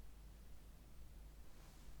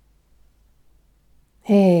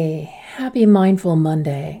Hey, happy Mindful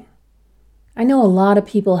Monday. I know a lot of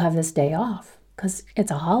people have this day off because it's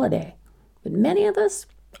a holiday, but many of us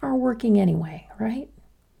are working anyway, right?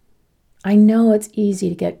 I know it's easy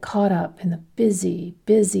to get caught up in the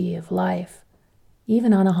busy of life,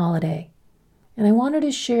 even on a holiday. And I wanted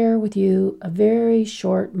to share with you a very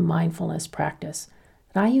short mindfulness practice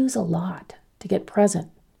that I use a lot to get present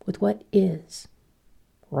with what is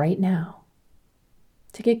right now,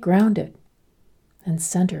 to get grounded and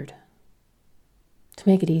centered, to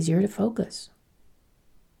make it easier to focus.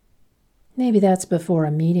 Maybe that's before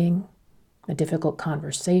a meeting, a difficult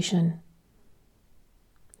conversation,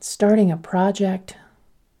 starting a project,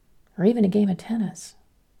 or even a game of tennis.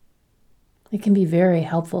 It can be very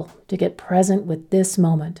helpful to get present with this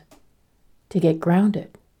moment, to get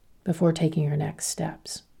grounded before taking your next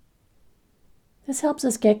steps. This helps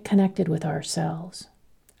us get connected with ourselves,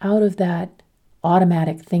 out of that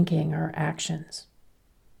automatic thinking or actions.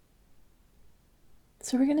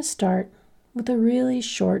 So we're going to start with a really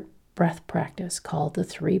short breath practice called the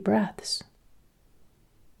 3 breaths.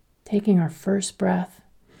 Taking our first breath,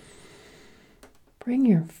 bring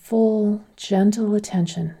your full, gentle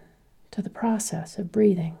attention to the process of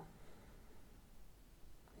breathing.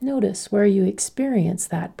 Notice where you experience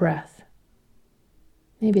that breath.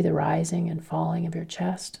 Maybe the rising and falling of your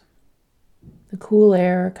chest, the cool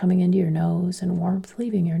air coming into your nose and warmth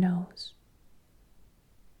leaving your nose,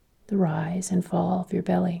 the rise and fall of your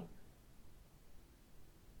belly.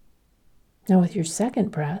 Now with your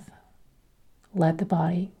second breath, let the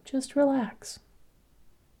body just relax.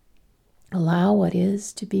 Allow what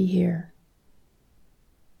is to be here.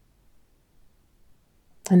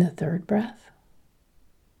 And the third breath,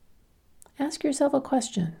 ask yourself a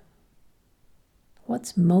question.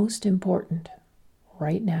 What's most important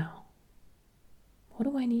right now? What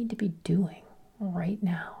do I need to be doing right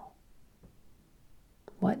now?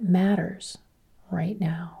 What matters right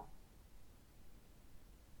now?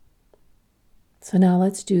 So now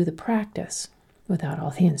let's do the practice without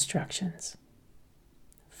all the instructions.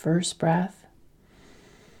 First breath,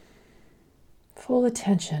 full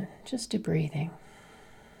attention just to breathing.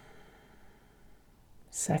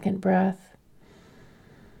 Second breath,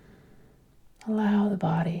 allow the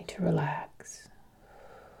body to relax.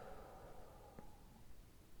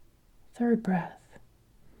 Third breath,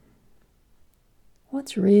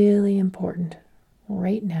 what's really important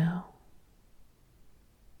right now?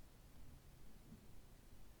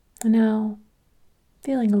 And now,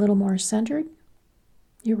 feeling a little more centered,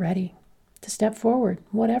 you're ready to step forward,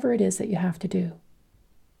 whatever it is that you have to do.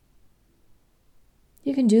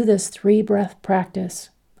 You can do this 3 breath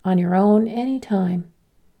practice on your own anytime.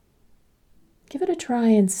 Give it a try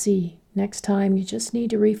and see. Next time you just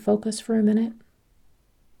need to refocus for a minute.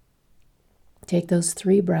 Take those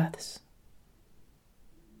 3 breaths.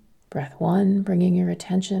 Breath 1, bringing your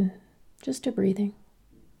attention just to breathing.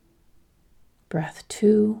 Breath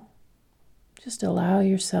 2, just allow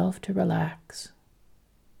yourself to relax.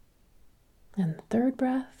 And the third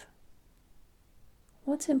breath,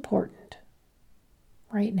 what's important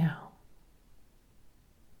right now?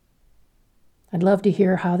 I'd love to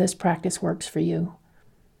hear how this practice works for you.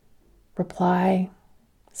 Reply,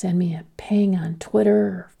 send me a ping on Twitter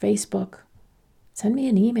or Facebook. Send me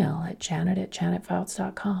an email at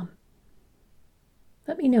janet@janetfouts.com.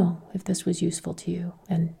 Let me know if this was useful to you.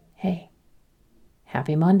 And hey,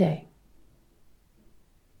 happy Monday.